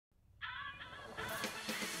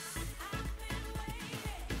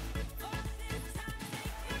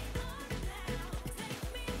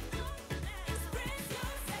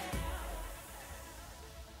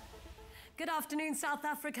Good afternoon, South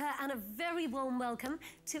Africa, and a very warm welcome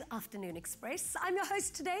to Afternoon Express. I'm your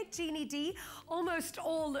host today, Jeannie D, almost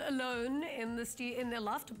all alone in the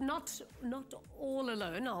loft. Not all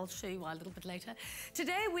alone, I'll show you why a little bit later.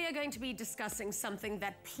 Today we are going to be discussing something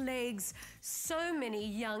that plagues so many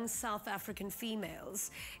young South African females.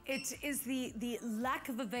 It is the lack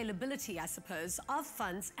of availability, I suppose, of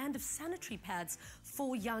funds and of sanitary pads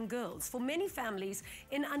for young girls. For many families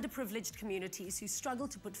in underprivileged communities who struggle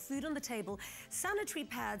to put food on the table, sanitary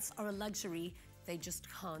pads are a luxury they just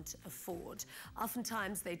can't afford.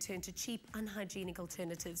 Oftentimes they turn to cheap, unhygienic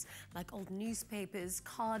alternatives like old newspapers,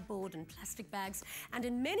 cardboard and plastic bags, and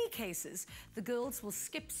in many cases the girls will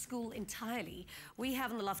skip school entirely. We have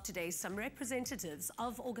in the loft today some representatives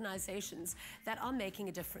of organizations that are making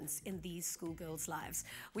a difference in these schoolgirls' lives.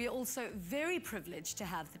 We are also very privileged to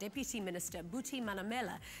have the Deputy Minister, Buti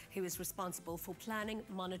Manamela, who is responsible for planning,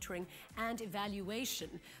 monitoring and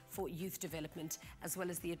evaluation for youth development, as well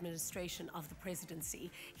as the administration of the presidency.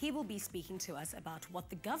 He will be speaking to us about what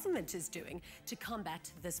the government is doing to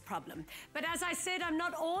combat this problem. But as I said, I'm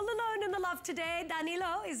not all alone in the loft today.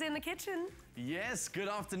 Danilo is in the kitchen. Yes, good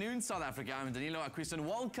afternoon, South Africa. I'm Danilo Aquis,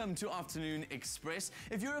 welcome to Afternoon Express.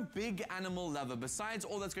 If you're a big animal lover, besides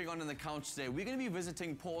all that's going on the couch today, we're going to be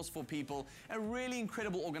visiting Paws for People, a really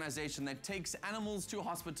incredible organization that takes animals to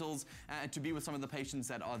hospitals to be with some of the patients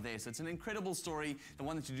that are there. So it's an incredible story, the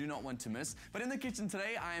one that you do not want to miss. But in the kitchen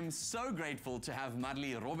today, I am so grateful to have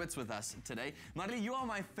Madly Roberts with us today. Madly, you are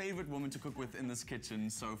my favorite woman to cook with in this kitchen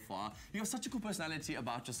so far. You have such a cool personality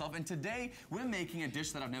about yourself, and today we're making a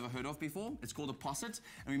dish that I've never heard of before. It's called a posset,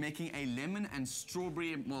 and we're making a lemon and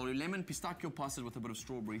strawberry, well, lemon pistachio posset with a bit of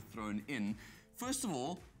strawberry thrown in. First of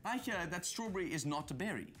all, I hear that strawberry is not a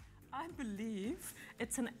berry. I believe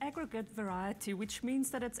it's an aggregate variety, which means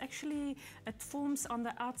that it forms on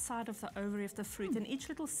the outside of the ovary of the fruit, and each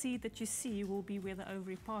little seed that you see will be where the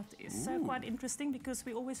ovary part is. Ooh. So quite interesting, because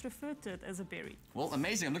we always refer to it as a berry. Well,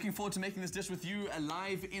 amazing. I'm looking forward to making this dish with you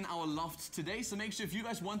live in our loft today. So make sure if you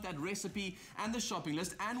guys want that recipe and the shopping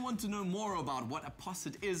list and want to know more about what a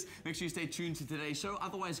posset is, make sure you stay tuned to today's show.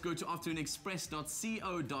 Otherwise, go to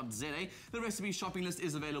afternoonexpress.co.za. The recipe shopping list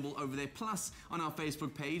is available over there, plus on our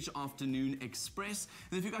Facebook page, Afternoon Express.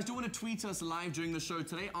 And if you guys do want to tweet us live during the show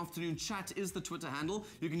today, Afternoon Chat is the Twitter handle.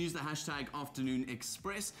 You can use the hashtag Afternoon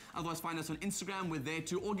Express. Otherwise, find us on Instagram. We're there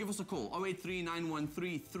too, or give us a call,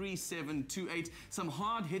 083-913-3728. Some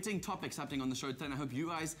hard-hitting topics happening on the show today, and I hope you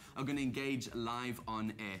guys are going to engage live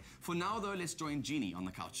on air. For now, though, let's join Jeannie on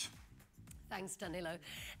the couch. Thanks, Danilo.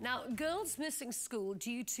 Now, girls missing school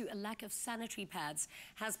due to a lack of sanitary pads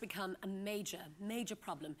has become a major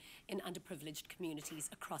problem in underprivileged communities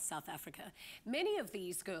across South Africa. Many of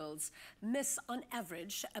these girls miss, on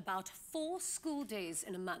average, about 4 school days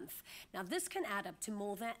in a month. Now, this can add up to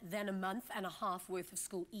more than a month and a half worth of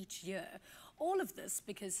school each year. All of this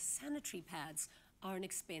because sanitary pads are an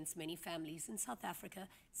expense many families in South Africa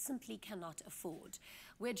simply cannot afford.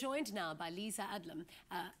 We're joined now by Liza Adlem,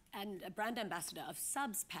 and a brand ambassador of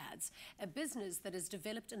Subz Pads, a business that has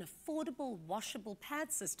developed an affordable washable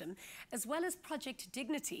pad system, as well as Project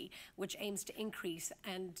Dignity, which aims to increase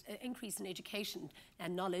in education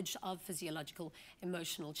and knowledge of physiological,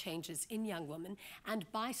 emotional changes in young women, and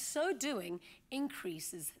by so doing,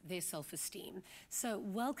 increases their self-esteem. So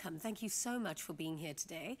welcome. Thank you so much for being here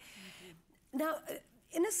today. Thank you. Now,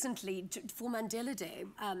 innocently, for Mandela Day,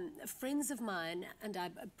 friends of mine and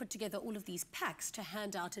I put together all of these packs to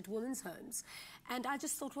hand out at women's homes. And I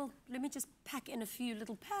just thought, well, let me just pack in a few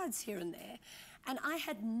little pads here and there. And I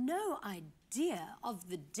had no idea of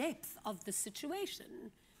the depth of the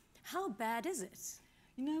situation. How bad is it?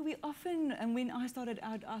 You know, we often, and when I started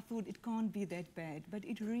out, I thought it can't be that bad, but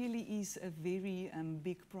it really is a very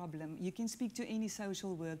big problem. You can speak to any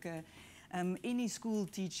social worker, any school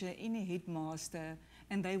teacher, any headmaster,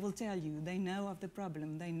 and they will tell you they know of the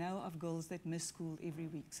problem. They know of girls that miss school every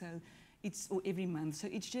week, or every month. So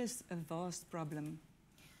it's just a vast problem.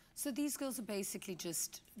 So these girls are basically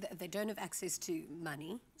just, they don't have access to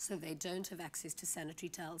money, so they don't have access to sanitary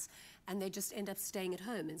towels, and they just end up staying at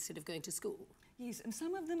home instead of going to school. Yes, and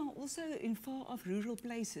some of them are also in far-off rural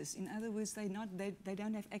places. In other words, they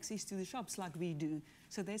don't have access to the shops like we do.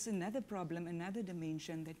 So that's another problem, another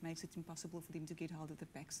dimension that makes it impossible for them to get hold of the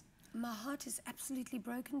packs. My heart is absolutely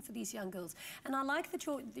broken for these young girls. And I like that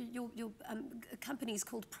your company is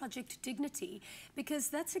called Project Dignity, because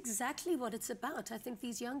that's exactly what it's about. I think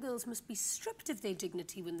these young girls must be stripped of their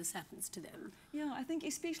dignity when this happens to them. Yeah, I think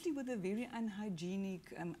especially with the very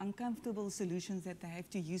unhygienic, uncomfortable solutions that they have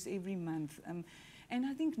to use every month. And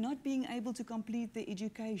I think not being able to complete the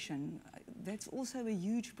education, that's also a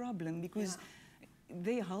huge problem, because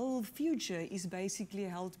their whole future is basically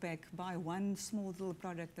held back by one small little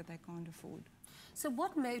product that they can't afford. So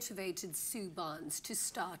what motivated Sue Barnes to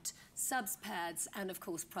start Subz Pads and, of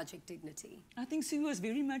course, Project Dignity? I think Sue was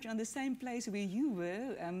very much on the same place where you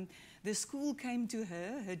were. The school came to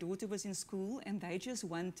her daughter was in school, and they just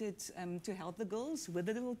wanted to help the girls with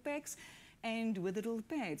the little packs and with the little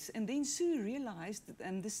pads. And then Sue realized,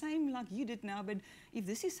 the same like you did now, but if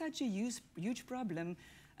this is such a huge problem,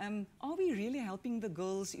 are we really helping the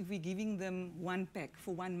girls if we're giving them one pack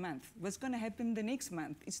for 1 month? What's going to happen the next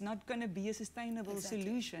month? It's not going to be a sustainable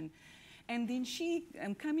solution. And then she,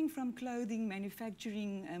 coming from clothing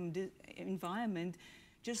manufacturing environment,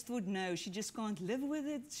 just thought, no, she just can't live with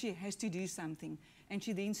it. She has to do something. And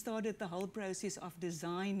she then started the whole process of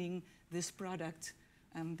designing this product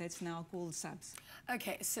that's now called Subz.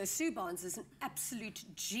 Okay, so Sue Barnes is an absolute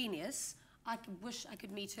genius. I wish I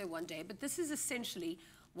could meet her one day, but this is essentially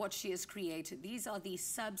what she has created. These are the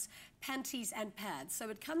Subz panties and pads. So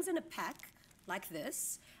it comes in a pack like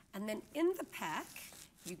this, and then in the pack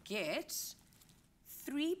you get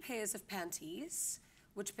 3 pairs of panties,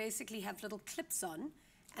 which basically have little clips on,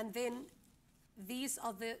 and then these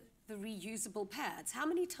are the reusable pads. How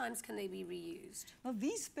many times can they be reused? Well,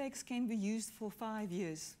 these packs can be used for 5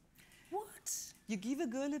 years. What? You give a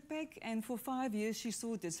girl a pack, and for 5 years she's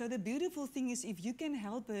sorted. So the beautiful thing is, if you can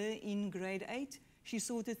help her in grade 8, she's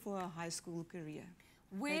sorted for a high school career.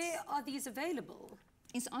 Where are these available?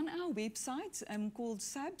 It's on our website called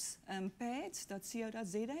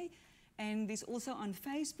subzpads.co.za, and it's also on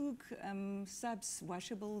Facebook, Subz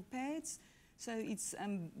Washable Pads. So it's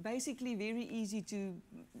basically very easy to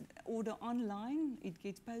order online. It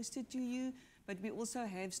gets posted to you, but we also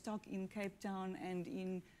have stock in Cape Town and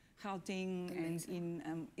in Gauteng,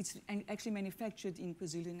 and it's actually manufactured in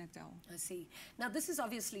KwaZulu-Natal. I see. Now, this is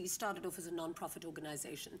obviously started off as a non-profit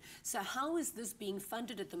organization. So how is this being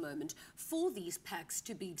funded at the moment for these packs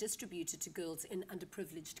to be distributed to girls in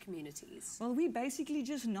underprivileged communities? Well, we basically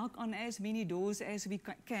just knock on as many doors as we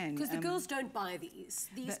can. Because the girls don't buy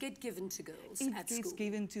these. These get given to girls at school. It gets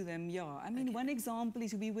given to them, yeah. I mean, one example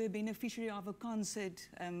is we were a beneficiary of a concert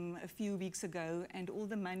a few weeks ago, and all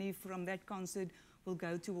the money from that concert will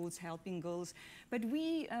go towards helping girls. But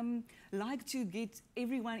we like to get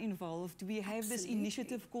everyone involved. We have this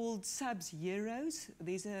initiative called Subz Heroes.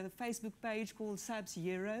 There's a Facebook page called Subz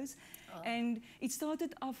Heroes. And it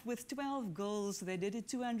started off with 12 girls. They did a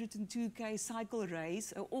 202K cycle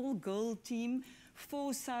race, an all-girl team,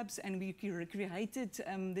 4 subs, and we created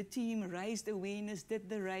the team, raised awareness, did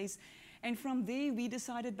the race. And from there we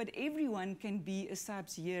decided, but everyone can be a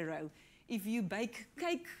Subz hero. If you bake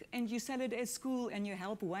cake and you sell it at school and you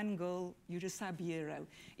help one girl, you're a Subz hero.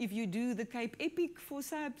 If you do the Cape Epic for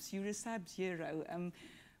Subz, you're a Subz hero.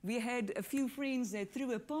 We had a few friends that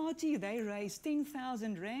threw a party. They raised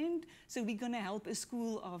 10,000 Rand. So we're going to help a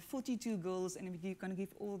school of 42 girls, and we're going to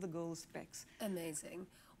give all the girls packs. Amazing.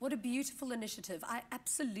 What a beautiful initiative. I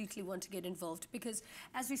absolutely want to get involved because,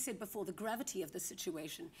 as we said before, the gravity of the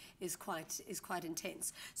situation is quite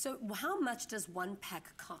intense. So how much does one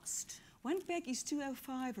pack cost? One pack is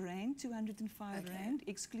 205 Rand, 205 Rand,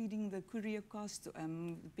 excluding the courier cost,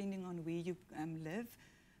 depending on where you live.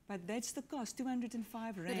 But that's the cost,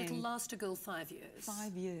 205 Rand. But it'll last a girl 5 years.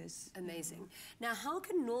 5 years. Amazing. Now, how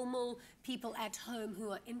can normal people at home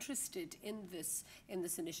who are interested in this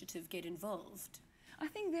initiative get involved? I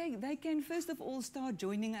think they can, first of all, start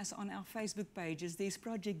joining us on our Facebook pages. There's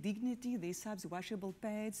Project Dignity, there's Subz Washable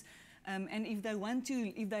Pads. And if they want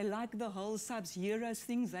to, if they like the whole Subz Heroes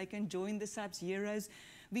things, they can join the Subz Heroes.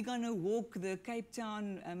 We're going to walk the Cape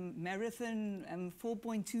Town Marathon,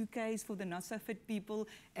 4.2 Ks for the not-so-fit people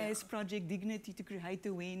as Project Dignity to create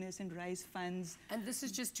awareness and raise funds. And this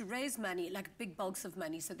is just to raise money, like big bulks of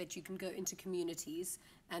money, so that you can go into communities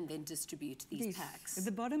and then distribute these packs.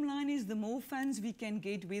 The bottom line is the more funds we can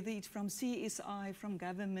get, whether it's from CSI, from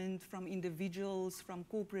government, from individuals, from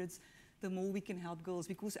corporates, the more we can help girls,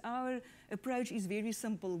 because our approach is very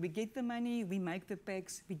simple. We get the money, we make the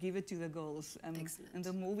packs, we give it to the girls. Excellent. And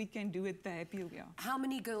the more we can do it, the happier we are. How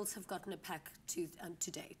many girls have gotten a pack to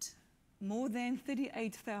date? More than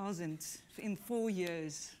 38,000 in 4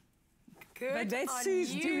 years. Good. But that's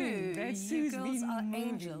Sue's doing. That's Sue's girls been are moving.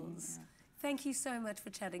 angels. Yeah. Thank you so much for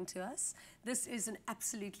chatting to us. This is an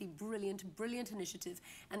absolutely brilliant, brilliant initiative.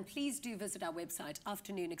 And please do visit our website,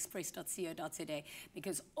 afternoonexpress.co.za,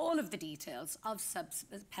 because all of the details of Subz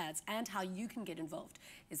Pads and how you can get involved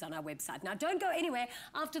is on our website. Now, don't go anywhere.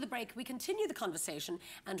 After the break, we continue the conversation.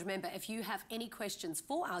 And remember, if you have any questions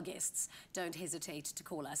for our guests, don't hesitate to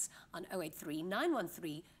call us on 083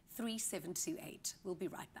 913 3728. We'll be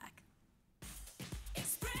right back.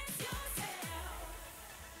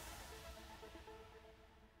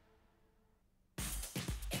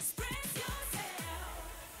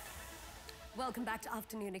 Welcome back to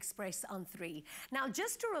Afternoon Express on 3. Now,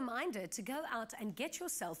 just a reminder to go out and get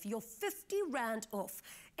yourself your 50 Rand off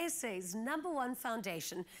SA's #1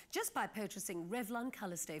 foundation just by purchasing Revlon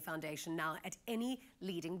Colorstay Foundation now at any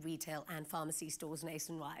leading retail and pharmacy stores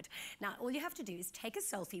nationwide. Now, all you have to do is take a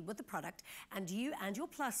selfie with the product, and you and your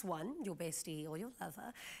 +1, your bestie or your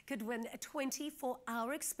lover, could win a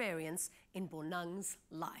 24-hour experience in Bonang's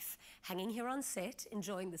life. Hanging here on set,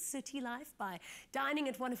 enjoying the city life by dining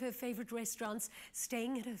at one of her favorite restaurants,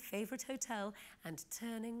 staying at her favorite hotel, and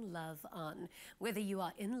turning love on. Whether you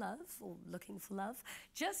are in love or looking for love,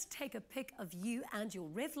 just take a pic of you and your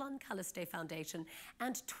Revlon Colorstay Foundation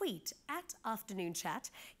and tweet at Afternoon Chat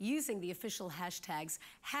using the official hashtags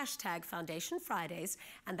 #FoundationFridays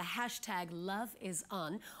and the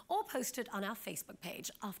 #LoveIsOn, or post it on our Facebook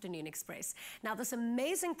page, Afternoon Express. Now, this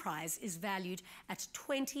amazing prize is valued at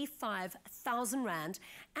 25,000 Rand,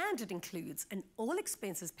 and it includes an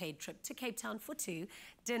all-expenses paid trip to Cape Town for 2,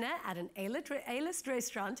 dinner at an A-list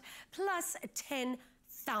restaurant, plus a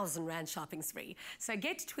 10,000 Rand shopping spree. So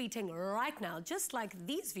get tweeting right now, just like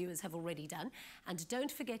these viewers have already done. And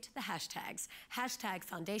don't forget the hashtags,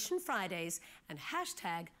 #FoundationFridays and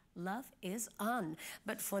 #LoveIsOn.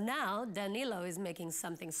 But for now, Danilo is making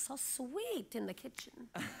something so sweet in the kitchen.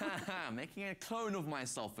 Making a clone of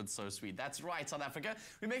myself, it's so sweet. That's right, South Africa.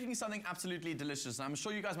 We're making something absolutely delicious. And I'm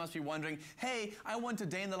sure you guys must be wondering, hey, I want a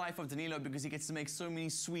day in the life of Danilo because he gets to make so many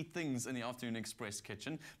sweet things in the Afternoon Express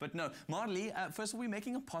kitchen. But no, Marley, first of all, we're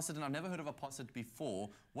making a posset, and I've never heard of a posset before.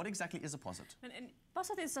 What exactly is a posset? And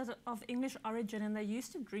posset is of English origin, and they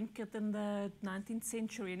used to drink it in the 19th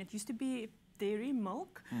century, and it used to be dairy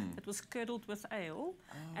milk that was curdled with ale,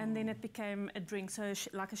 and then it became a drink, so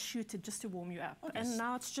like a shooter just to warm you up. Okay. And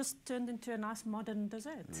now it's just turned into a nice modern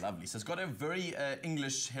dessert. Lovely. So it's got a very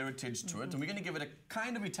English heritage to it, and we're going to give it a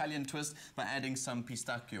kind of Italian twist by adding some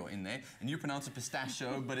pistachio in there. And you pronounce it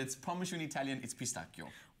pistachio, but it's, promise you in Italian, it's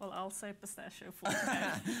pistachio. Well, I'll say pistachio for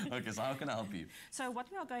you. Okay, so how can I help you? So what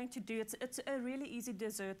we are going to do, it's a really easy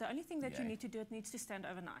dessert. The only thing that you need to do, it needs to stand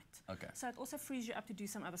overnight. Okay. So it also frees you up to do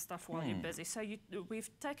some other stuff while you're busy. So we've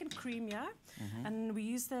taken cream here, and we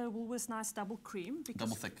use the Woolworths Nice double cream. Because,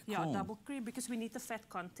 double thick. Yeah, cool. Double cream, because we need the fat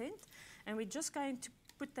content. And we're just going to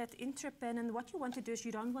put that into a pan, and what you want to do is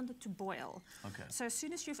you don't want it to boil. Okay. So as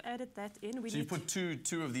soon as you've added that in, so you put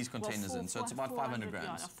two of these containers in, so it's about 500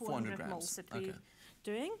 grams, yeah, 400 grams. Mils that we're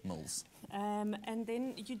doing. Mils. And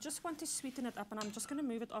then you just want to sweeten it up, and I'm just going to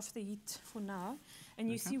move it off the heat for now. And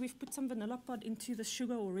you see we've put some vanilla pod into the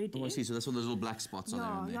sugar already. Oh, I see. So that's all those little black spots on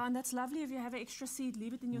there. Yeah, and that's lovely. If you have an extra seed,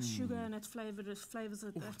 leave it in your sugar, and it flavors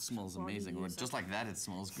it. Oh, it smells amazing. Just like that, it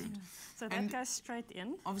smells good. Yeah. So that goes straight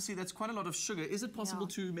in. Obviously, that's quite a lot of sugar. Is it possible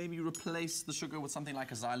to maybe replace the sugar with something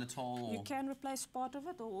like a xylitol? Or? You can replace part of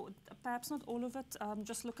it, or perhaps not all of it.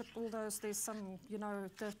 Just look at all those. There's some, you know,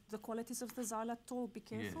 the qualities of the xylitol. Be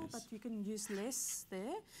careful, but you can use less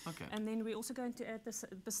there. Okay. And then we're also going to add this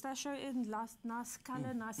pistachio in, nice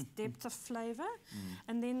color, nice depth of flavor.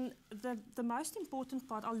 And then the most important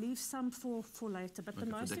part, I'll leave some for later, but the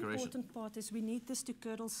most important part is we need this to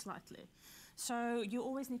curdle slightly. So you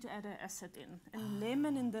always need to add an acid in. And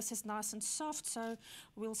lemon in this is nice and soft, so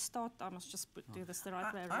we'll start, I must just do this the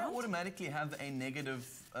right way around. I automatically have a negative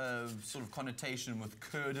sort of connotation with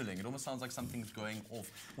curdling. It almost sounds like something's going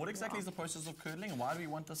off. What exactly is the process of curdling, and why do we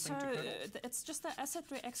want this thing to curdle? It's just the acid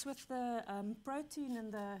reacts with the protein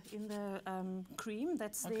in the cream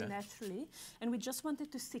that's there naturally, and we just want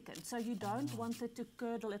it to thicken. So you don't want it to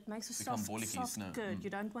curdle. It makes a soft curd.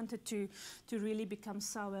 You don't want it to really become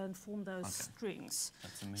sour and form those strings.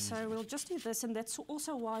 That's amazing. So we'll just do this, and that's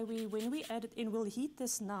also why when we add it in, we'll heat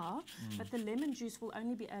this now, but the lemon juice will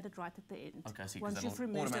only be added right at the end. Okay, I see, once you've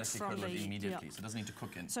removed it from the heat. Immediately, so it doesn't need to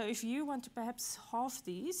cook in. So if you want to perhaps halve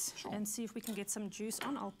these and see if we can get some juice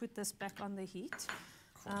on, I'll put this back on the heat.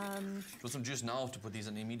 Put some juice now to put these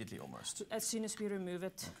in immediately almost. As soon as we remove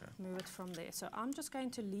it, move it from there. So I'm just going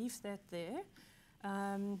to leave that there.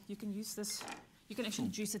 You can use this, you can actually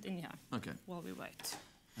juice it in here while we wait.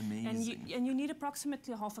 Amazing. And you need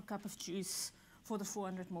approximately half a cup of juice for the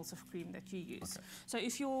 400 mils of cream that you use. So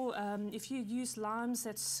if you use limes,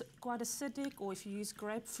 that's quite acidic, or if you use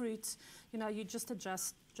grapefruit, you know, you just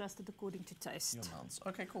adjust it according to taste. Your amounts.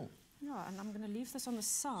 Okay, cool. Yeah, and I'm going to leave this on the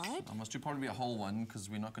side. I must do probably a whole one, because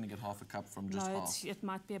we're not going to get half a cup from just half. It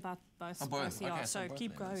might be about both. Oh, both. Yeah, so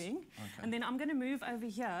keep going. And then I'm going to move over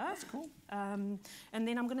here. That's cool. And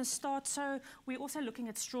then I'm going to start. So we're also looking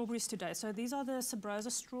at strawberries today. So these are the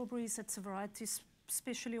Subz strawberries. It's a variety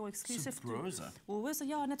specially or exclusive Subz Washable. Woolworths.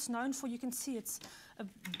 Yeah, and it's known for, you can see it's a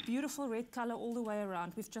beautiful red color all the way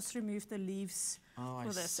around. We've just removed the leaves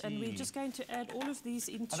for this. And we're just going to add all of these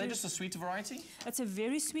into... Are they just a sweet variety? It's a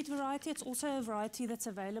very sweet variety. It's also a variety that's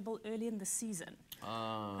available early in the season.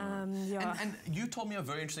 Yeah. And you told me a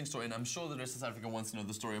very interesting story, and I'm sure the rest of South Africa wants to know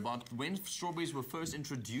the story about when strawberries were first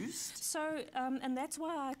introduced. So, and that's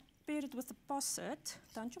why I paired it with the posset.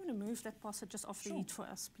 Don't you want to move that posset just off the heat for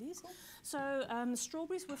us, please? Cool. So,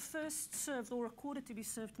 strawberries were first served or recorded to be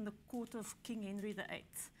served in the court of King Henry VIII. Okay.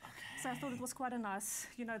 So I thought it was quite a nice,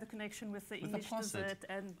 you know, the connection with the English dessert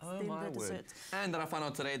and then the dessert. And then I found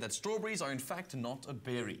out today that strawberries are in fact not a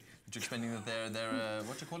berry. Which you're explaining that they're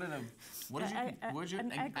what do you call it?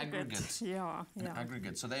 An aggregate. Yeah, An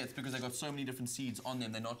aggregate. So it's because they've got so many different seeds on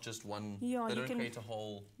them. They're not just one. Yeah, they don't create a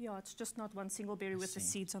whole. Yeah, it's just not one single berry with the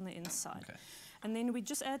seeds on the inside. Okay. And then we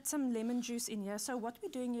just add some lemon juice in here. So what we're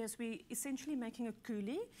doing here is we're essentially making a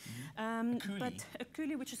coulis. A coulis? But a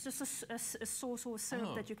coulis, which is just a sauce or a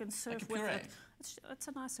syrup that you can serve like a with puree. it. It's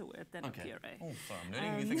a nicer word than a puree. Oh, fun. I'm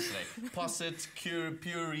learning new things today. Posset,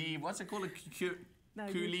 puree, what's it called? No,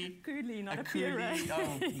 coulis? Coulis, not a coulis. puree.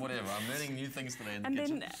 Oh, whatever. I'm learning new things today in the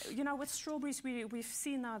kitchen. And then, you know, with strawberries, we've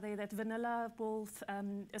seen now there that vanilla both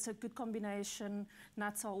is a good combination.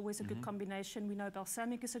 Nuts are always a good combination. We know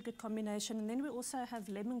balsamic is a good combination. And then we also have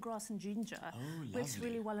lemongrass and ginger. Oh, works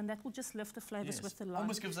really well, and that will just lift the flavors with the lime.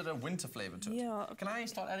 Almost gives it a winter flavor to it. Yeah. Can I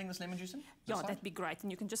start adding this lemon juice in? Yeah, that'd be great.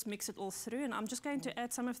 And you can just mix it all through. And I'm just going to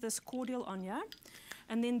add some of this cordial on here.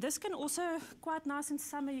 And then this can also, quite nice in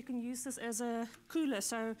summer, you can use this as a cooler.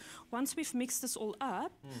 So once we've mixed this all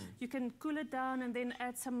up, you can cool it down and then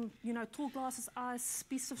add some, you know, tall glasses ice,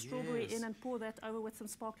 piece of strawberry in and pour that over with some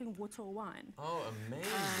sparkling water or wine. Oh,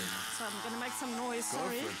 amazing. So I'm going to make some noise, Go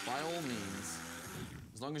for it, by all means.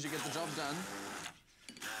 As long as you get the job done.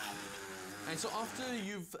 And so after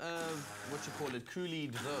you've,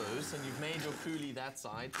 coulied those, and you've made your coulis that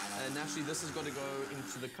side, naturally this has got to go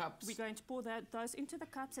into the cups. We're going to pour those into the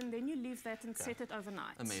cups, and then you leave that and set it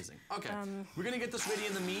overnight. Amazing. Okay, we're going to get this ready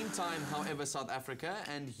in the meantime, however, South Africa,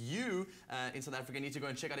 and you in South Africa need to go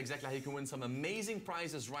and check out exactly how you can win some amazing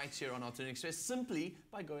prizes right here on Afternoon Express simply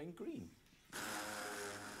by going green.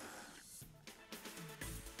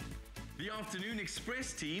 The Afternoon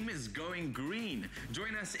Express team is going green.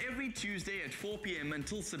 Join us every Tuesday at 4 p.m.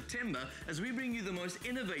 until September as we bring you the most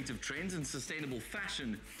innovative trends in sustainable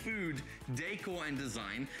fashion, food, decor and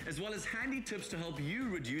design, as well as handy tips to help you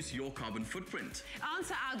reduce your carbon footprint.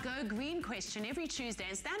 Answer our Go Green question every Tuesday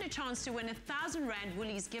and stand a chance to win a R1,000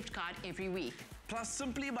 Woolies gift card every week. Plus,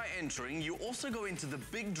 simply by entering, you also go into the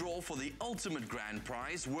big draw for the ultimate grand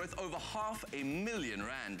prize worth over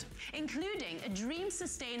R500,000. Including a dream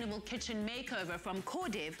sustainable kitchen makeover from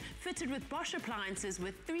Cordev, fitted with Bosch appliances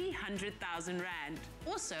with R300,000.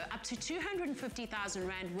 Also, up to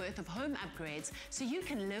R250,000 worth of home upgrades so you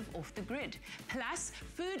can live off the grid. Plus,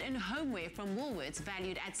 food and homeware from Woolworths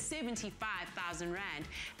valued at R75,000.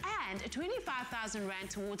 And a R25,000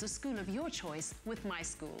 towards a school of your choice with My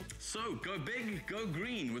School. So, go big, go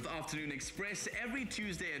green with Afternoon Express every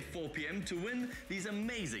Tuesday at 4 p.m. to win these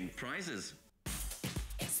amazing prizes.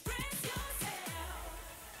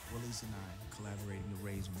 Liza and I collaborating to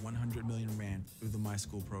raise R100 million through the My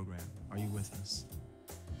School program. Are you with us?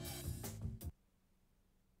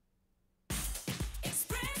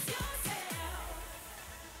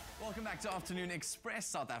 Welcome back to Afternoon Express,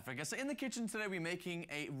 South Africa. So in the kitchen today, we're making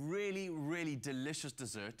a really, really delicious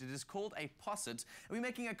dessert. It is called a posset. And we're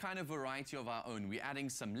making a kind of variety of our own. We're adding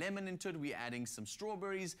some lemon into it. We're adding some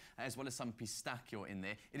strawberries, as well as some pistachio in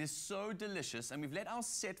there. It is so delicious, and we've let ours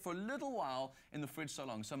set for a little while in the fridge so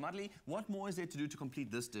long. So, Madly, what more is there to do to complete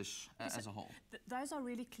this dish as a whole? Those are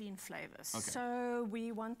really clean flavors. Okay. So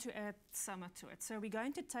we want to add summer to it. So we're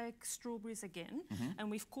going to take strawberries again, and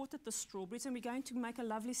we've coated the strawberries, and we're going to make a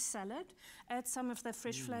lovely salad. Add some of the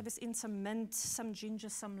fresh flavors in, some mint, some ginger,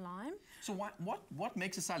 some lime. So what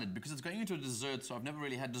makes a salad? Because it's going into a dessert, so I've never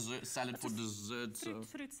really had salad for dessert.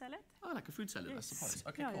 Fruit salad. Oh, like a fruit salad, I suppose.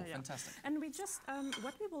 Okay, cool, fantastic. And we just,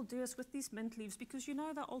 what we will do is with these mint leaves, because you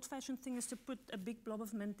know the old-fashioned thing is to put a big blob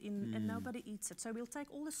of mint in and nobody eats it. So we'll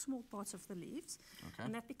take all the small parts of the leaves,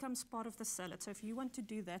 and that becomes part of the salad. So if you want to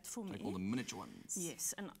do that for me. Like all the miniature ones.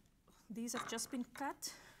 Yes, and these have just been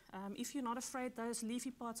cut. If you're not afraid, those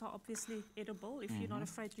leafy parts are obviously edible. If you're not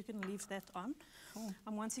afraid, you can leave that on. Oh.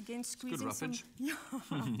 I'm once again squeezing some,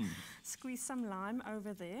 squeeze some lime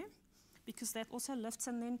over there, because that also lifts,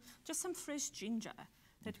 and then just some fresh ginger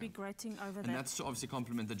that we're grating over that. And that's to obviously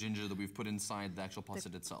complement the ginger that we've put inside the actual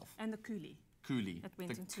posset itself. And the coulis. coulis. It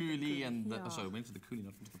went the into the coulis and the, yeah. oh, sorry, it went to the coulis,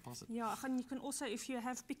 not into the posset. Yeah, and you can also, if you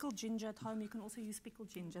have pickled ginger at home, you can also use pickled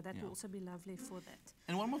ginger. That Yeah. will also be lovely for that.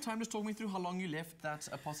 And one more time, just talk me through how long you left that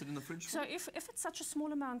posset in the fridge for? So if it's such a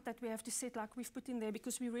small amount that we have to set, like we've put in there,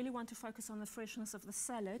 because we really want to focus on the freshness of the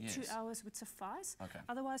salad, Yes. 2 hours would suffice. Okay.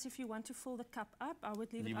 Otherwise, if you want to fill the cup up, I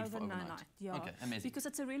would leave it for overnight. Yeah. Okay, amazing. Because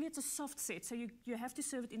it's a soft set, so you have to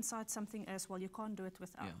serve it inside something as well. You can't do it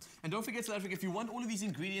without. Yeah. And don't forget, South Africa, if you want all of these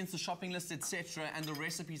ingredients, the shopping list, etc., and the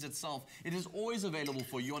recipes itself, it is always available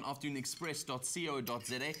for you on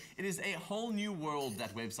afternoonexpress.co.za. It is a whole new world,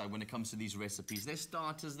 that website, when it comes to these recipes. There's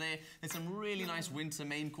starters there. There's some really nice winter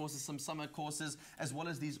main courses, some summer courses, as well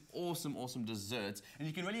as these awesome, awesome desserts. And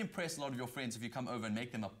you can really impress a lot of your friends if you come over and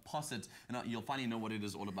make them a posset, and you'll finally know what it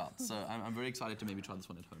is all about. So I'm very excited to maybe try this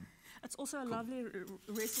one at home. It's also a lovely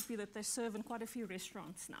recipe that they serve in quite a few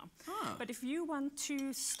restaurants now. Ah. But if you want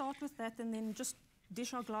to start with that and then just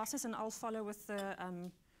dish our glasses, and I'll follow with the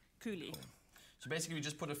coulis. So basically, we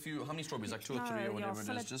just put a few, how many strawberries? Like 2 or 3 or whatever it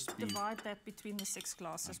is. Just divide that between the 6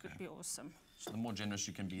 glasses would be awesome. So the more generous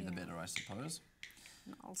you can be, the better, I suppose.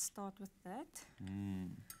 And I'll start with that.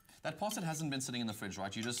 That posset hasn't been sitting in the fridge,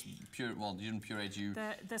 right? You just well, you didn't pureed, you...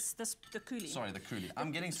 The coulis. Sorry, the coulis.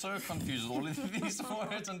 I'm getting so confused with all of these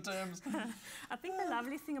words and terms. I think the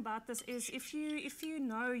lovely thing about this is if you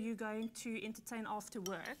know you're going to entertain after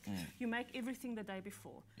work, you make everything the day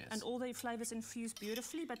before. Yes. And all the flavours infuse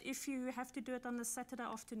beautifully, but if you have to do it on a Saturday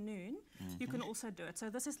afternoon, you can also do it.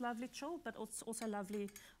 So this is lovely chilled, but it's also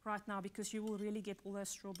lovely right now because you will really get all those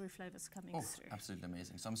strawberry flavours coming through. Absolutely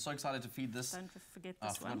amazing. So I'm so excited to feed this. Don't forget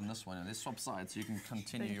this one. This one. Let's swap sides so you can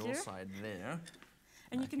continue your side there.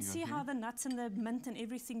 And you can see how the nuts and the mint and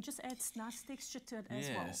everything just adds nice texture to it as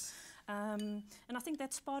well. And I think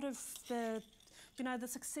that's part of the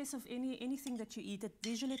success of anything that you eat.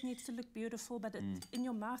 Visually it needs to look beautiful, but in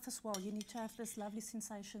your mouth as well, you need to have this lovely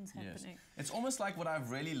sensations happening. It's almost like what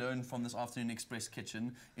I've really learned from this Afternoon Express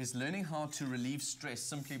kitchen is learning how to relieve stress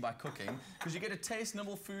simply by cooking, because you get to taste,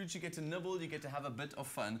 nibble foods, you get to nibble, you get to have a bit of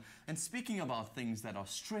fun. And speaking about things that are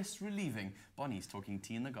stress relieving, Bonnie's talking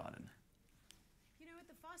tea in the garden.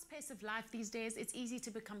 Fast pace of life these days, it's easy to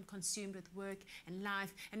become consumed with work and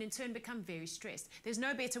life and in turn become very stressed. There's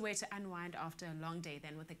no better way to unwind after a long day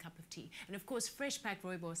than with a cup of tea. And of course, fresh packed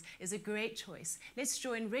rooibos is a great choice. Let's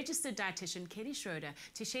join registered dietitian Kelly Schreuder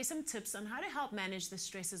to share some tips on how to help manage the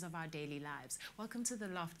stresses of our daily lives. Welcome to the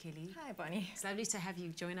loft, Kelly. Hi, Bonnie. It's lovely to have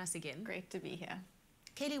you join us again. Great to be here.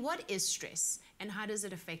 Kelly, what is stress and how does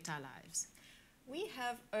it affect our lives? We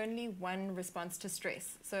have only one response to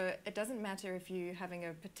stress. So it doesn't matter if you're having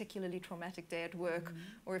a particularly traumatic day at work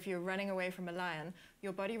or if you're running away from a lion,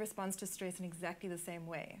 your body responds to stress in exactly the same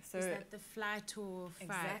way. So is that the flight or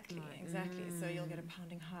fight? Exactly. So you'll get a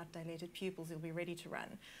pounding heart, dilated pupils, you'll be ready to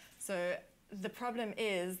run. So the problem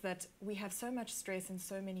is that we have so much stress in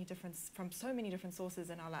from so many different sources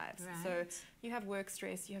in our lives. Right. So you have work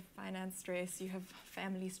stress, you have finance stress, you have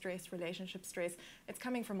family stress, relationship stress. It's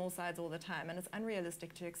coming from all sides all the time, and it's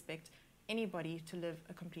unrealistic to expect anybody to live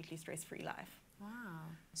a completely stress-free life. Wow.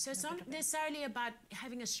 So it's not necessarily about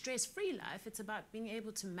having a stress-free life, it's about being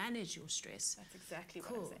able to manage your stress. That's exactly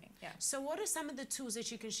what I'm saying. Yeah. So what are some of the tools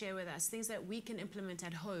that you can share with us, things that we can implement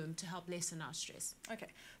at home to help lessen our stress? Okay.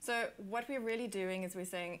 So what we're really doing is we're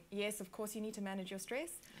saying, yes, of course you need to manage your stress,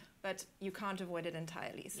 but you can't avoid it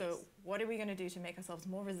entirely. So what are we going to do to make ourselves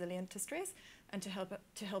more resilient to stress and to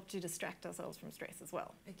help to distract ourselves from stress as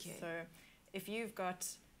well? Okay. So if you've got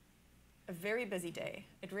a very busy day,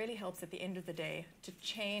 it really helps at the end of the day to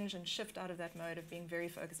change and shift out of that mode of being very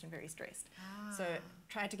focused and very stressed. So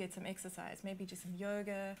try to get some exercise, maybe do some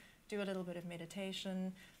yoga, do a little bit of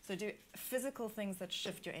meditation. So do physical things that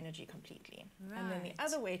shift your energy completely. Right. And then the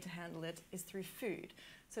other way to handle it is through food.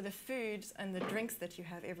 So the foods and the drinks that you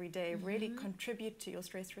have every day really contribute to your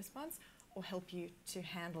stress response or help you to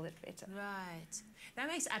handle it better. Right. That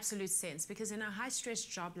makes absolute sense because in a high-stress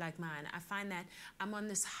job like mine, I find that I'm on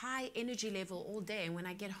this high energy level all day, and when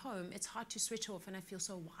I get home, it's hard to switch off and I feel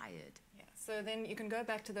so wired. Yeah. So then you can go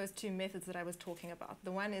back to those 2 methods that I was talking about.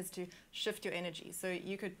 The one is to shift your energy. So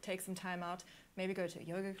you could take some time out, maybe go to a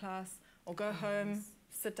yoga class or go home,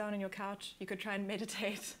 sit down on your couch. You could try and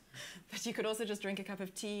meditate, but you could also just drink a cup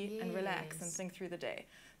of tea and relax and think through the day.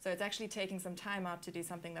 So it's actually taking some time out to do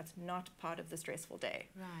something that's not part of the stressful day.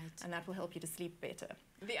 Right. And that will help you to sleep better.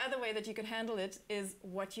 The other way that you can handle it is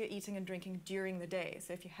what you're eating and drinking during the day.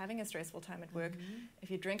 So if you're having a stressful time at work, if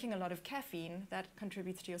you're drinking a lot of caffeine, that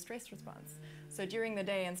contributes to your stress response. So during the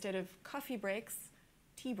day, instead of coffee breaks,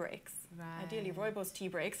 tea breaks. Right. Ideally rooibos tea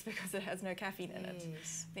breaks because it has no caffeine in it.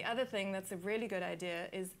 The other thing that's a really good idea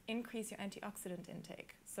is increase your antioxidant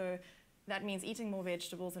intake. So that means eating more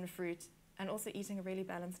vegetables and fruit, and also eating a really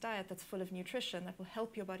balanced diet that's full of nutrition that will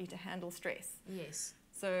help your body to handle stress. Yes.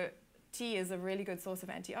 So tea is a really good source of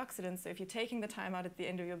antioxidants. So if you're taking the time out at the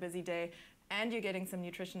end of your busy day and you're getting some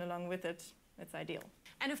nutrition along with it, it's ideal.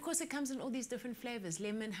 And of course it comes in all these different flavors,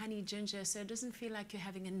 lemon, honey, ginger, so it doesn't feel like you're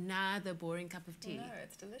having another boring cup of tea. No,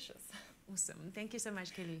 it's delicious. Awesome. Thank you so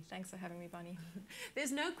much, Kelly. Thanks for having me, Bonnie.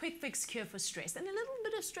 There's no quick fix cure for stress, and a little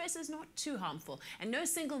bit of stress is not too harmful, and no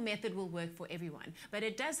single method will work for everyone. But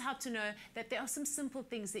it does help to know that there are some simple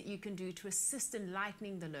things that you can do to assist in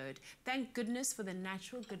lightening the load. Thank goodness for the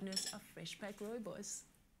natural goodness of Fresh Pack Rooibos.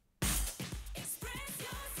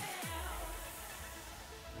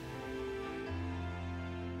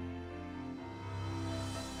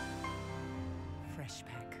 Fresh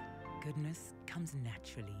Pack. Goodness comes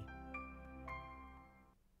naturally.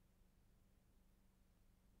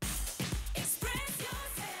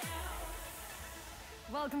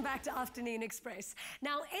 Welcome back to Afternoon Express.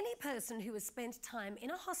 Now, any person who has spent time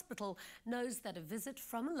in a hospital knows that a visit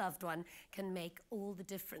from a loved one can make all the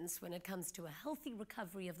difference when it comes to a healthy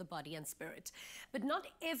recovery of the body and spirit. But not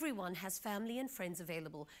everyone has family and friends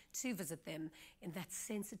available to visit them in that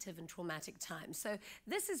sensitive and traumatic time. So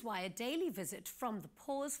this is why a daily visit from the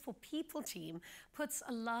Pause for People team puts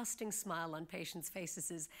a lasting smile on patients'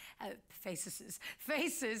 faces at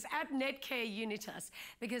Netcare Unitas,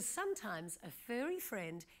 because sometimes a furry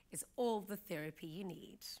friend is all the therapy you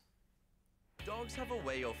need. Dogs have a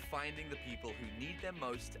way of finding the people who need them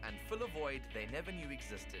most and fill a void they never knew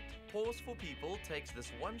existed. Pause for People takes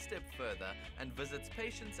this one step further and visits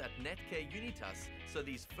patients at Netcare Unitas so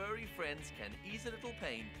these furry friends can ease a little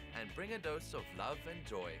pain and bring a dose of love and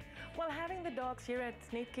joy. Well, having the dogs here at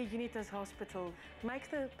Netcare Unitas Hospital makes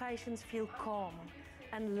the patients feel calm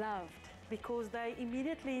and loved, because they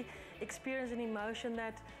immediately experience an emotion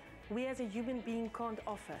that we as a human being can't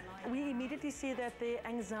offer. We immediately see that their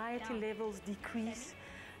anxiety levels decrease,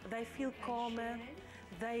 they feel calmer,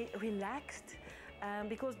 they relaxed,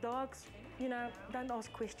 because dogs, you know, don't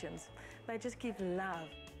ask questions, they just give love.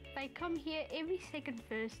 They come here every second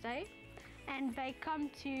Thursday, and they come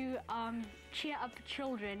to cheer up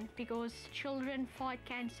children, because children fight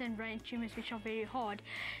cancer and brain tumors, which are very hard.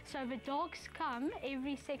 So the dogs come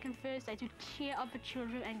every second Thursday to cheer up the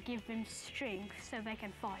children and give them strength so they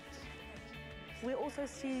can fight. We also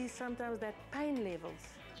see sometimes that pain levels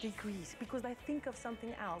decrease because they think of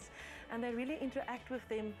something else, and they really interact with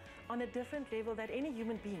them on a different level that any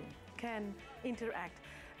human being can interact.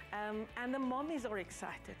 And the mommies are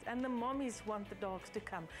excited, and the mommies want the dogs to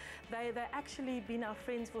come. They've actually been our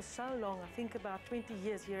friends for so long, I think about 20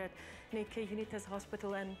 years here at Netcare Unitas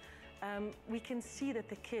Hospital, and we can see that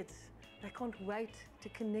the kids, they can't wait to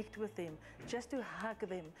connect with them, just to hug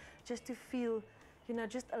them, just to feel, you know,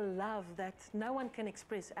 just a love that no one can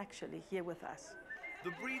express actually here with us.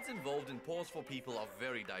 The breeds involved in Pause for People are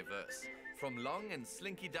very diverse, from long and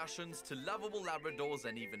slinky Dachshunds to lovable Labradors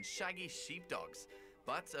and even shaggy sheepdogs.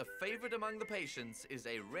 But a favorite among the patients is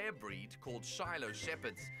a rare breed called Shiloh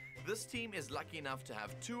Shepherds. This team is lucky enough to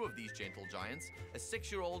have two of these gentle giants, a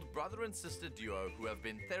 6-year-old brother and sister duo who have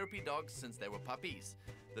been therapy dogs since they were puppies,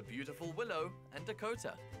 the beautiful Willow and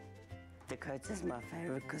Dakota. Dakota's my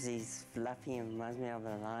favorite because he's fluffy and reminds me of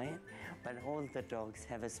a lion, but all the dogs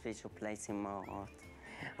have a special place in my heart.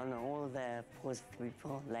 And all the Pause for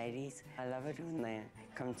People ladies, I love it when they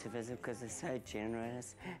come to visit because they're so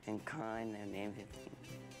generous and kind and everything.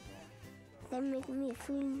 They make me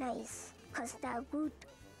feel nice because they're good.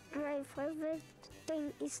 My favorite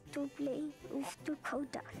thing is to play with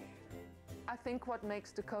Dakota. I think what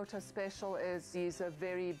makes Dakota special is he's a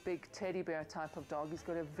very big teddy bear type of dog. He's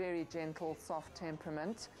got a very gentle, soft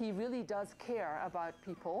temperament. He really does care about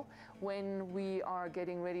people. When we are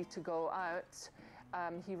getting ready to go out,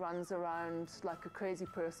 he runs around like a crazy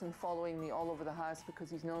person, following me all over the house because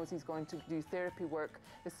he knows he's going to do therapy work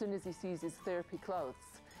as soon as he sees his therapy clothes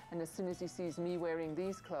and as soon as he sees me wearing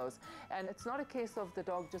these clothes. And it's not a case of the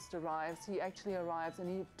dog just arrives. He actually arrives and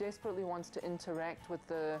he desperately wants to interact with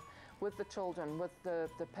the children, with the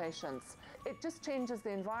patients. It just changes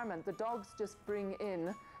the environment. The dogs just bring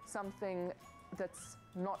in something that's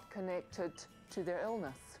not connected to their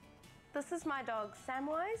illness. This is my dog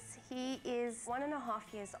Samwise. He is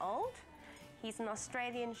 1.5 years old. He's an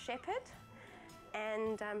Australian Shepherd,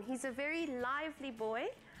 and he's a very lively boy,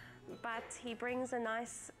 but he brings a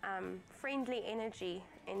nice friendly energy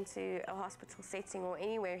into a hospital setting or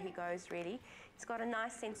anywhere he goes, really. He's got a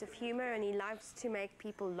nice sense of humor and he loves to make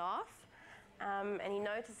people laugh. And he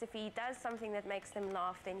notices if he does something that makes them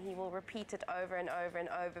laugh, then he will repeat it over and over and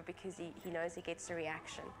over because he knows he gets a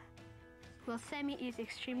reaction. Well, Sammy is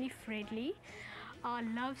extremely friendly. I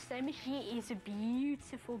love Sammy. He is a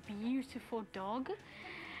beautiful, beautiful dog.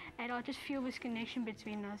 And I just feel this connection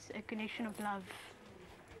between us, a connection of love.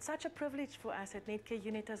 Such a privilege for us at Netcare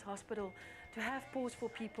Unitas Hospital to have Paws for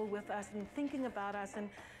People with us and thinking about us and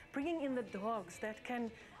bringing in the dogs that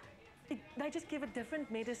can, they just give a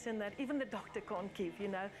different medicine that even the doctor can't give, you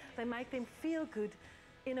know. They make them feel good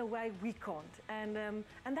in a way we can't. And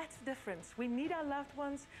that's the difference. We need our loved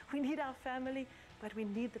ones, we need our family, but we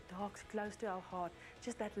need the dogs close to our heart.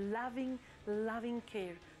 Just that loving, loving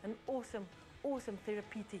care, an awesome, awesome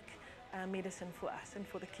therapeutic medicine for us and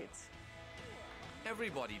for the kids.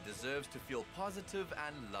 Everybody deserves to feel positive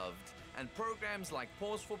and loved, and programs like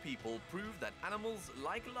Paws for People prove that animals,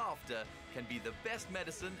 like laughter, can be the best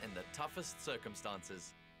medicine in the toughest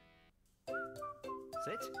circumstances.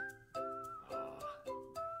 Sit.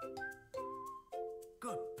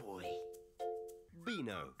 Good boy.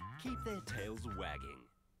 Beano, keep their tails wagging.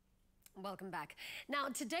 Welcome back. Now,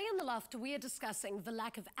 today in The Laughter, we are discussing the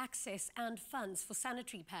lack of access and funds for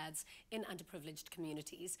sanitary pads in underprivileged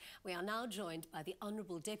communities. We are now joined by the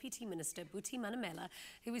Honourable Deputy Minister, Buti Manamela,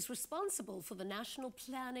 who is responsible for the national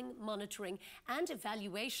planning, monitoring and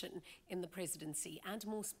evaluation in the presidency, and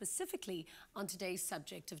more specifically on today's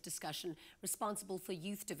subject of discussion, responsible for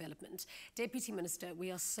youth development. Deputy Minister,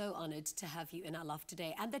 we are so honoured to have you in our Laughter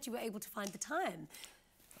today and that you were able to find the time.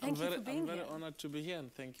 Thank you for being here. I'm very honoured to be here,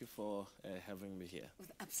 and thank you for having me here.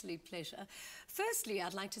 With absolute pleasure. Firstly,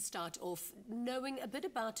 I'd like to start off knowing a bit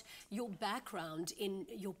about your background in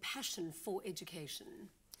your passion for education.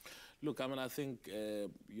 Look, I mean, I think,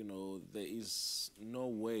 you know, there is no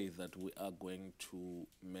way that we are going to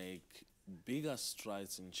make bigger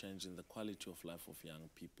strides in changing the quality of life of young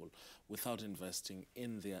people without investing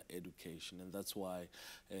in their education. And that's why,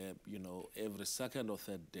 you know, every second or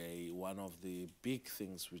third day, one of the big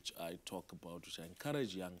things which I talk about, which I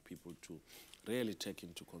encourage young people to really take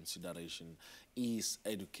into consideration, is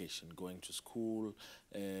education, going to school,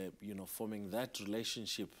 you know, forming that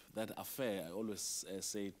relationship, that affair. I always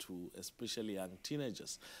say to especially young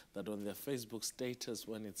teenagers that on their Facebook status,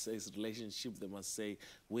 when it says relationship, they must say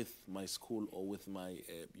with my school or with my,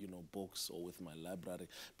 you know, books or with my library.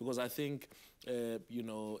 Because I think, you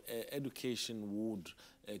know, education would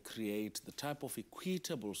create the type of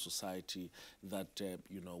equitable society that,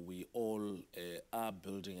 you know, we all are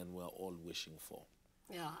building and we're all wishing for.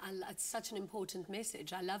 Yeah, it's such an important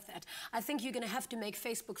message. I love that. I think you're going to have to make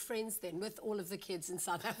Facebook friends then with all of the kids in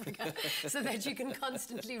South Africa so that you can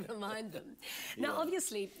constantly remind them. Now,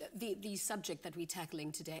 obviously, the subject that we're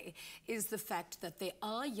tackling today is the fact that there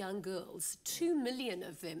are young girls, 2 million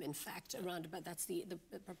of them, in fact, around about, that's the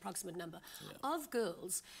approximate number, of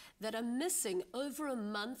girls that are missing over a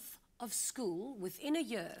month of school within a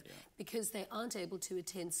year because they aren't able to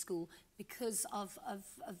attend school because of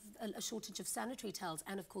a shortage of sanitary towels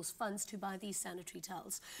and, of course, funds to buy these sanitary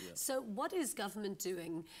towels. So what is government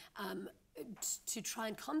doing to try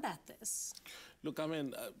and combat this? Look, I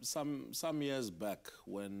mean, some years back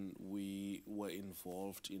when we were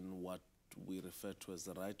involved in what we refer to as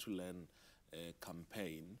the Right to Learn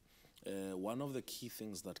campaign, one of the key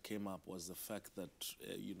things that came up was the fact that,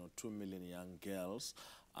 you know, 2 million young girls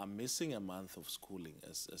are missing a month of schooling,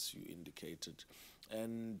 as you indicated.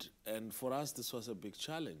 And for us, this was a big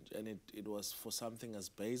challenge. And it was for something as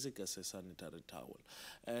basic as a sanitary towel.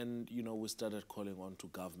 And, you know, we started calling on to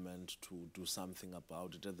government to do something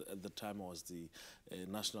about it. At the time, I was the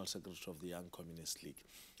National Secretary of the Young Communist League.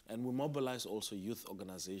 And we mobilized also youth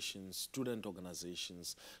organizations, student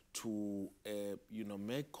organizations to, you know,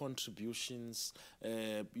 make contributions,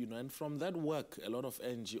 you know, and from that work, a lot of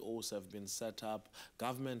NGOs have been set up.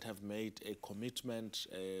 Government have made a commitment,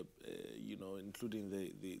 you know, including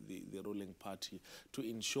the ruling party, to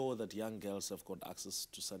ensure that young girls have got access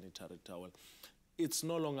to sanitary towel. It's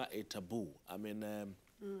no longer a taboo. I mean,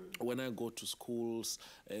 when I go to schools,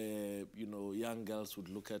 you know, young girls would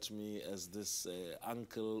look at me as this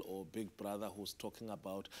uncle or big brother who's talking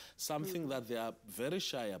about something that they are very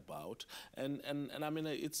shy about, and I mean,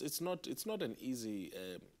 it's not an easy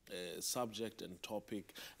subject and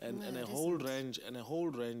topic, and a whole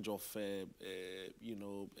range of you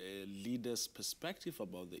know, leaders' perspective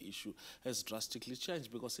about the issue has drastically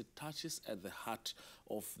changed because it touches at the heart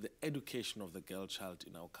of the education of the girl child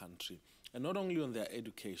in our country. And not only on their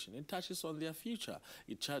education, it touches on their future.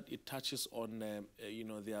 It touches on, you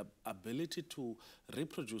know, their ability to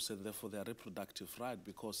reproduce and therefore their reproductive right,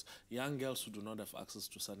 because young girls who do not have access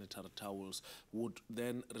to sanitary towels would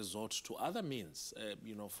then resort to other means,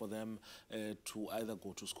 you know, for them to either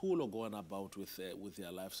go to school or go on about with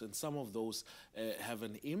their lives. And some of those have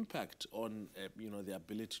an impact on, you know, the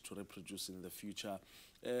ability to reproduce in the future.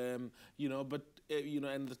 You know, but you know,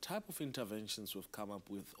 and the type of interventions we've come up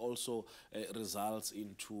with also results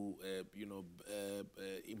into, you know,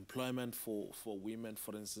 employment for women.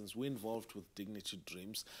 For instance, we're involved with Dignity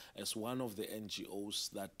Dreams as one of the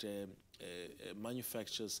NGOs that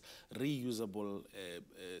manufactures reusable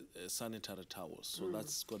sanitary towels. So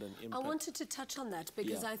that's got an impact. I wanted to touch on that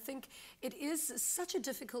because I think it is such a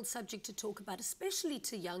difficult subject to talk about, especially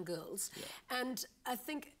to young girls. And I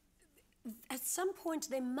think at some point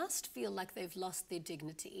they must feel like they've lost their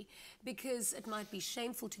dignity because it might be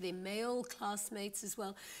shameful to their male classmates as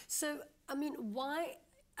well. So, I mean, why?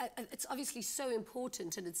 It's obviously so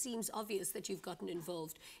important, and it seems obvious that you've gotten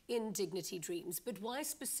involved in Dignity Dreams, but why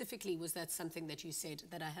specifically was that something that you said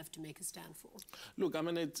that I have to make a stand for? Look, I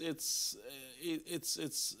mean, it's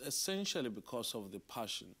essentially because of the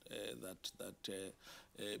passion that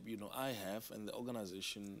you know, I have, and the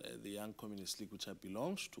organization, the Young Communist League, which I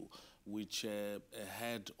belong to, which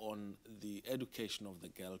had on the education of the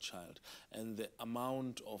girl child and the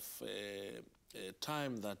amount of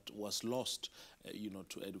time that was lost, you know,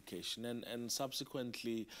 to education. And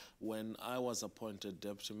subsequently, when I was appointed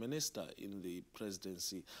deputy minister in the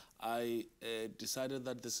presidency, I decided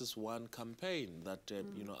that this is one campaign that,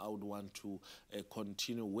 you know, I would want to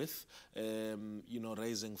continue with, you know,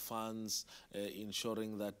 raising funds,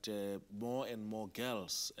 ensuring that more and more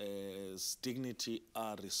girls' dignity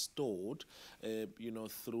are restored, you know,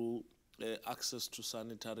 through access to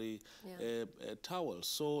sanitary towels.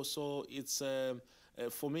 So it's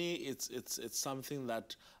for me, it's something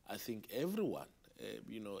that I think everyone,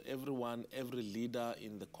 you know, every leader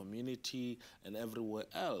in the community and everywhere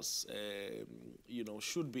else, you know,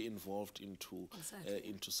 should be involved into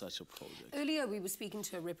such a project. Earlier, we were speaking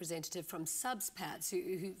to a representative from Subz Pads,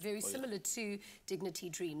 who very similar to Dignity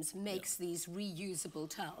Dreams, makes these reusable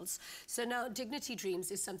towels. So now, Dignity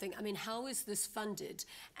Dreams is something. I mean, how is this funded,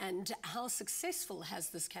 and how successful has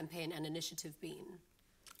this campaign and initiative been?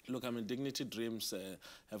 Look, I mean, Dignity Dreams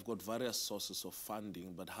have got various sources of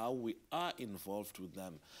funding, but how we are involved with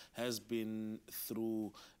them has been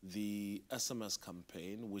through the SMS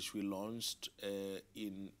campaign, which we launched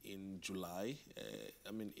in July,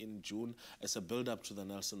 in June, as a build-up to the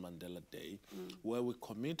Nelson Mandela Day, where we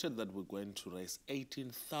committed that we're going to raise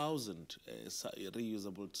 18,000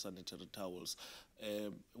 reusable sanitary towels,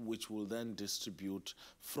 which will then distribute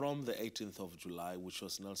from the 18th of July, which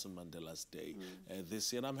was Nelson Mandela's Day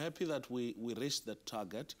this year. And I'm happy that we reached that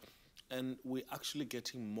target, and we're actually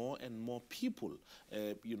getting more and more people,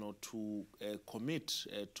 you know, to commit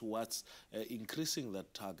towards increasing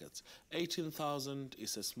that target. 18,000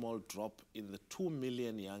 is a small drop in the 2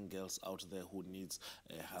 million young girls out there who needs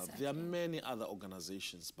help. There are many other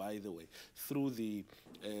organizations, by the way, through the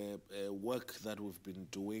work that we've been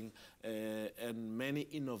doing, and many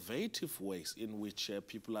innovative ways in which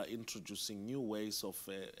people are introducing new ways of,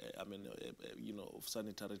 you know, of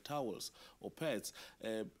sanitary towels or pads,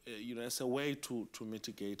 you know, as a way to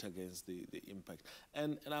mitigate against the impact.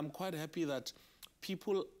 And I'm quite happy that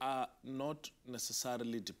people are not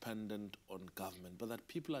necessarily dependent on government, but that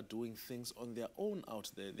people are doing things on their own out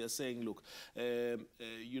there. They're saying, look,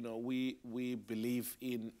 you know, we believe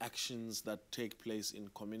in actions that take place in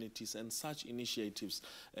communities and such initiatives,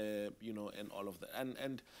 you know, and all of that.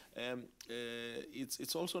 And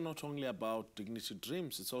it's also not only about Dignity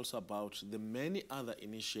Dreams, it's also about the many other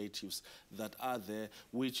initiatives that are there,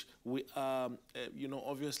 which we are, you know,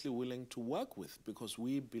 obviously willing to work with, because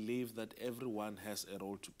we believe that everyone has a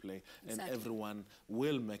role to play, and everyone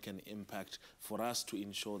will make an impact for us to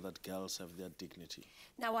ensure that girls have their dignity.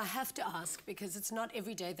 Now, I have to ask, because it's not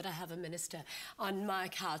every day that I have a minister on my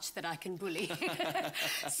couch that I can bully.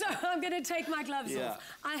 So I'm going to take my gloves off.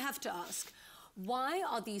 I have to ask, why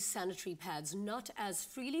are these sanitary pads not as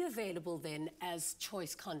freely available then as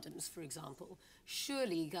choice condoms, for example?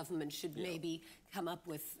 Surely government should maybe come up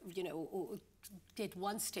with, you know, or get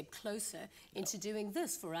one step closer into doing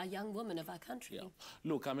this for our young women of our country.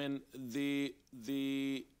 Look, I mean, the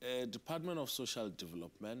Department of Social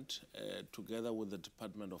Development, together with the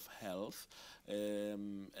Department of Health,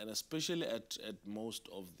 and especially at most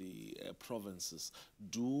of the provinces,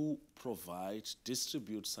 do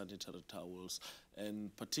distribute sanitary towels,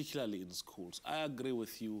 and particularly in schools. I agree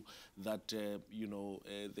with you that, you know,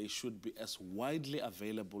 they should be as widely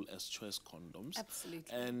available as choice condoms.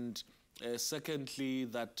 Absolutely. And secondly,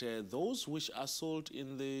 that those which are sold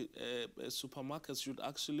in the supermarkets should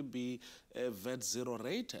actually be VAT zero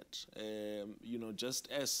rated, you know,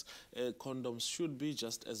 just as condoms should be,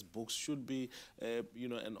 just as books should be, you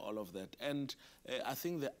know, and all of that. And I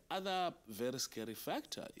think the other very scary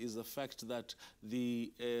factor is the fact that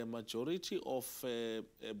the majority of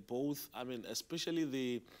both, I mean, especially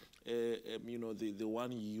the you know, the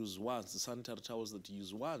one you use once, the sanitary towels that you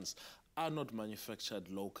use once, are not manufactured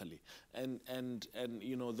locally, and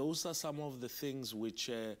you know, those are some of the things which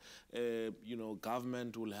you know,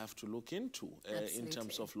 government will have to look into in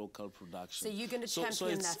terms of local production. So you're going to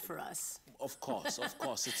champion that for us? Of course, of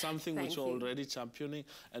course. It's something which we're already championing,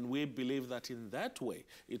 and we believe that in that way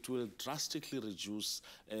it will drastically reduce,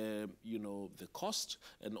 you know, the cost,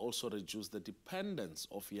 and also reduce the dependence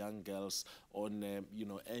of young girls on, you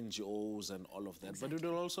know, NGOs and all of that. But it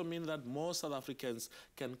will also mean that more South Africans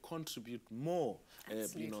can contribute more,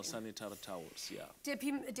 you know, sanitary towels. Yeah.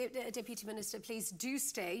 Deputy Minister, please do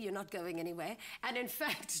stay. You're not going anywhere. And in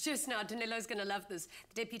fact, just now, Danilo's going to love this.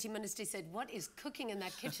 The Deputy Minister said, "What is cooking in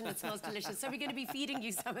that kitchen? It smells delicious." So we're going to be feeding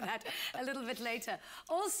you some of that a little bit later.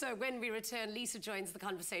 Also, when we return, Lisa joins the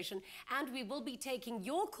conversation, and we will be taking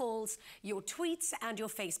your calls, your tweets, and your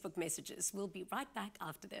Facebook messages. We'll be right back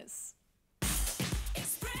after this.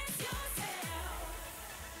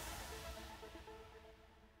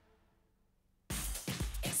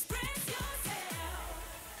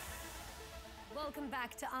 Welcome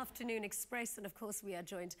back to Afternoon Express, and of course we are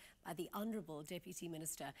joined by the Honourable Deputy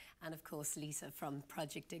Minister and of course Lisa from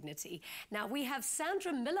Project Dignity. Now we have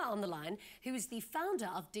Sandra Miller on the line, who is the founder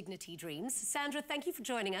of Dignity Dreams. Sandra, thank you for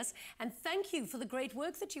joining us, and thank you for the great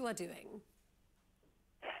work that you are doing.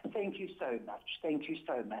 Thank you so much. Thank you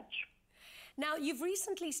so much. Now, you've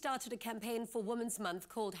recently started a campaign for Women's Month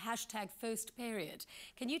called #FirstPeriod.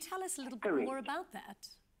 Can you tell us a little bit more about that?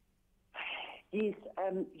 Yes,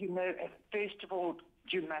 you know, first of all,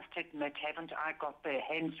 you must admit, haven't I got the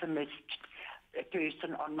handsomest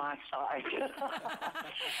person on my side?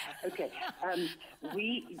 Okay,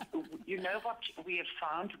 you know what we have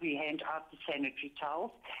found? We hand out the sanitary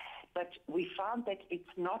towels, but we found that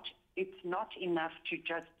it's not enough to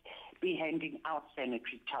just be handing out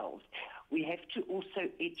sanitary towels. We have to also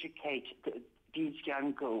educate these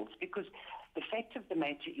young girls, because the fact of the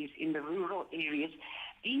matter is, in the rural areas,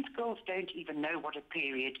 these girls don't even know what a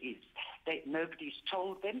period is. Nobody's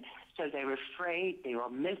told them, so they're afraid, there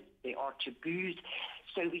are myths, there are taboos.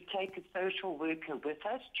 So we take a social worker with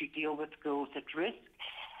us to deal with girls at risk.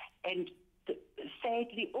 And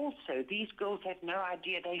sadly also, these girls have no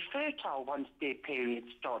idea they're fertile once their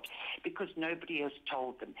periods start, because nobody has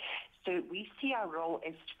told them. So we see our role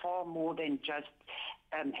as far more than just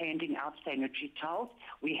handing out sanitary towels.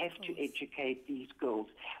 We have to educate these girls,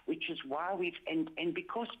 which is why and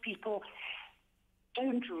because people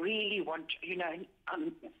don't really want, you know,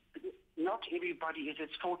 not everybody is as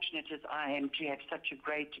fortunate as I am to have such a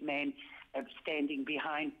great man standing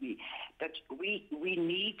behind me, but we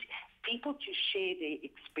need people to share their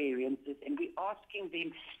experiences, and we're asking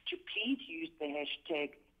them to please use the hashtag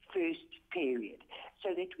 #FirstPeriod,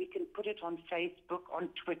 so that we can put it on Facebook, on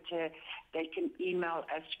Twitter, they can email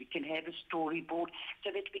us, we can have a storyboard,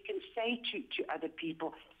 so that we can say to other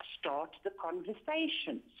people, start the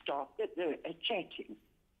conversation, start the chatting.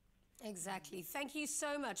 Exactly. Thank you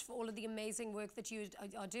so much for all of the amazing work that you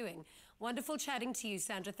are doing. Wonderful chatting to you,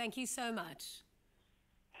 Sandra. Thank you so much.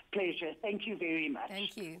 Pleasure. Thank you very much.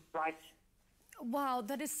 Thank you. Right. Wow,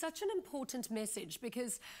 that is such an important message,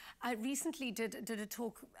 because I recently did a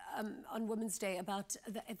talk on Women's Day about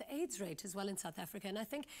the AIDS rate as well in South Africa, and I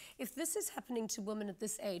think if this is happening to women at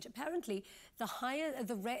this age, apparently the higher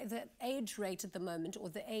the age rate at the moment, or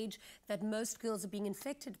the age that most girls are being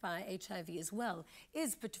infected by HIV as well,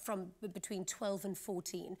 is from between 12 and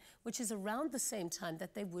 14, which is around the same time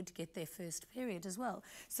that they would get their first period as well.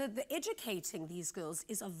 So educating these girls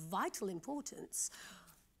is of vital importance.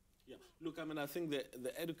 Yeah, look, I mean, I think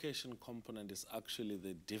the education component is actually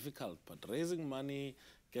the difficult part. Raising money,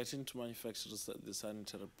 getting to manufacture the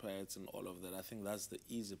sanitary pads and all of that, I think that's the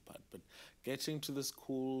easy part. But getting to the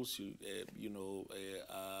schools,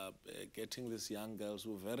 getting these young girls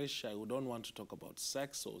who are very shy, who don't want to talk about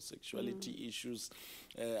sex or sexuality issues.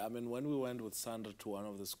 I mean, when we went with Sandra to one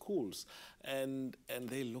of the schools, and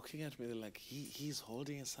they're looking at me, they're like, he's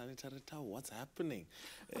holding a sanitary towel, what's happening?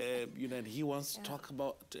 And he wants to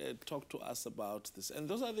talk to us about this. And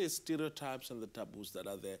those are the stereotypes and the taboos that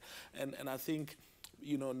are there. And I think,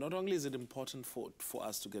 not only is it important for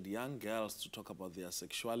us to get young girls to talk about their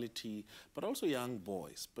sexuality, but also young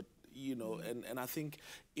boys. But, and I think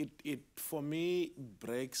it for me,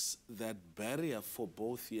 breaks that barrier for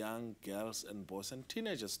both young girls and boys and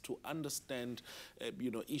teenagers to understand,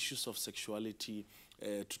 issues of sexuality,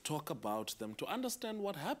 to talk about them, to understand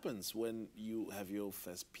what happens when you have your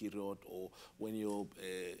first period, or when your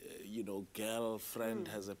girlfriend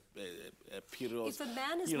has a period. If a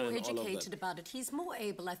man is more educated about it, he's more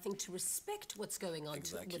able, I think, to respect what's going on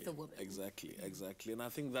with the woman. Exactly. And I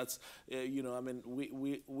think that's,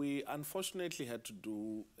 we unfortunately had to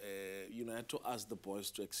do, had to ask the boys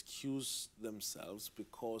to excuse themselves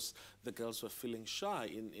because the girls were feeling shy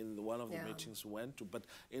in one of the meetings we went to. But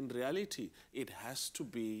in reality, it has to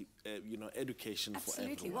be, education for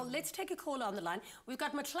everyone. Absolutely. Well, let's take a call on the line. We've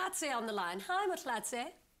got Matlatse on the line. Hi, Matlatse.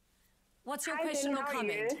 What's your question or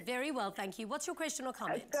comment? Very well, thank you. What's your question or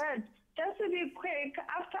comment? Good. Just to be quick,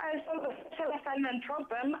 after I saw the self-assignment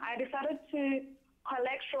program, I decided to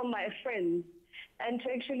collect from my friends and to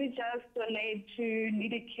actually just donate to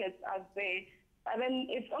needy kids out there. I mean,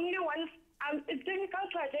 it's only once. It's difficult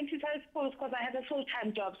to identify schools because I have a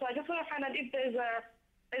full-time job. So I just want to find out if there's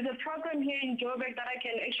a program here in Joburg that I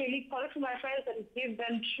can actually collect from my friends and give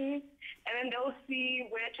them to, and then they'll see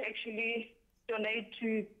where to actually donate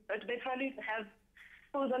to. But they probably have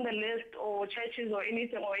schools on the list or churches or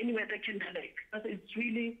anything or anywhere they can donate. Because it's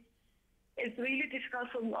really difficult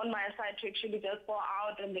on my side to actually just go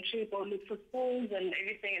out and actually go look for schools and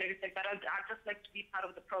everything. But I'd just like to be part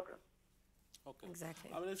of the program. Okay.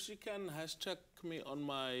 Exactly. I mean, if she can hashtag me on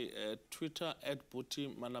my Twitter @Buti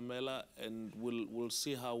Manamela, and we'll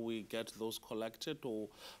see how we get those collected, or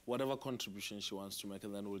whatever contribution she wants to make,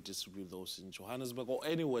 and then we'll distribute those in Johannesburg or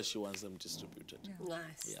anywhere she wants them distributed. Yeah.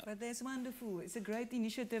 Nice. Yeah. But that's wonderful. It's a great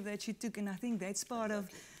initiative that she took, and I think that's part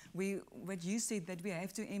of what you said, that we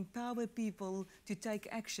have to empower people to take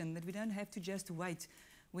action, that we don't have to just wait.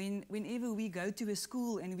 Whenever we go to a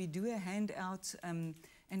school and we do a handout,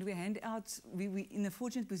 and we hand out, we're in a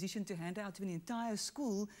fortunate position to hand out to an entire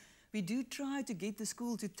school, we do try to get the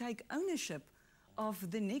school to take ownership of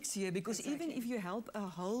the next year, because even if you help a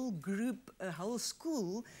whole group, a whole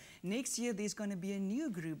school, next year there's going to be a new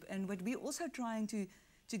group. And what we're also trying to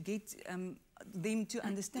get them to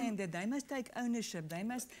understand that they must take ownership, they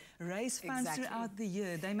must raise funds throughout the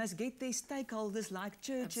year, they must get their stakeholders like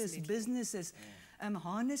churches, businesses,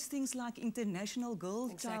 harness things like International Girl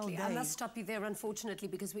Child Day. I must stop you there, unfortunately,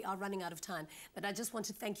 because we are running out of time. But I just want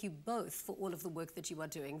to thank you both for all of the work that you are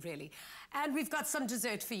doing, really. And we've got some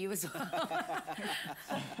dessert for you as well.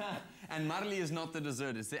 And Marley is not the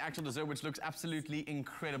dessert, it's the actual dessert, which looks absolutely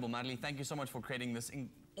incredible. Marley, thank you so much for creating this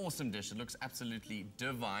awesome dish. It looks absolutely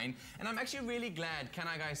divine. And I'm actually really glad, can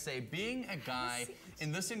I guys say, being a guy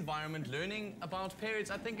in this environment, learning about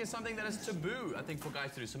periods, I think is something that is taboo, I think, for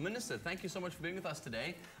guys to do. So, Minister, thank you so much for being with us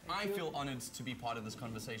today. I feel honored to be part of this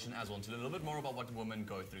conversation as well, to learn a little bit more about what women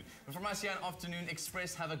go through. But from us here on Afternoon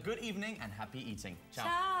Express, have a good evening and happy eating. Ciao.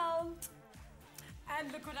 Ciao. And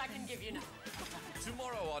look what I can give you now.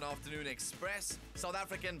 Tomorrow on Afternoon Express, South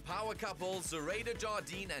African power couples Zoraida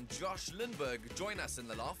Jardine and Josh Lindbergh join us in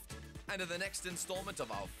the loft. And in the next installment of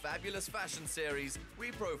our fabulous fashion series,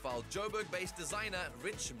 we profile Joburg-based designer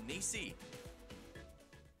Rich Mnisi.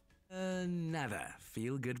 Another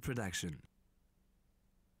feel-good production.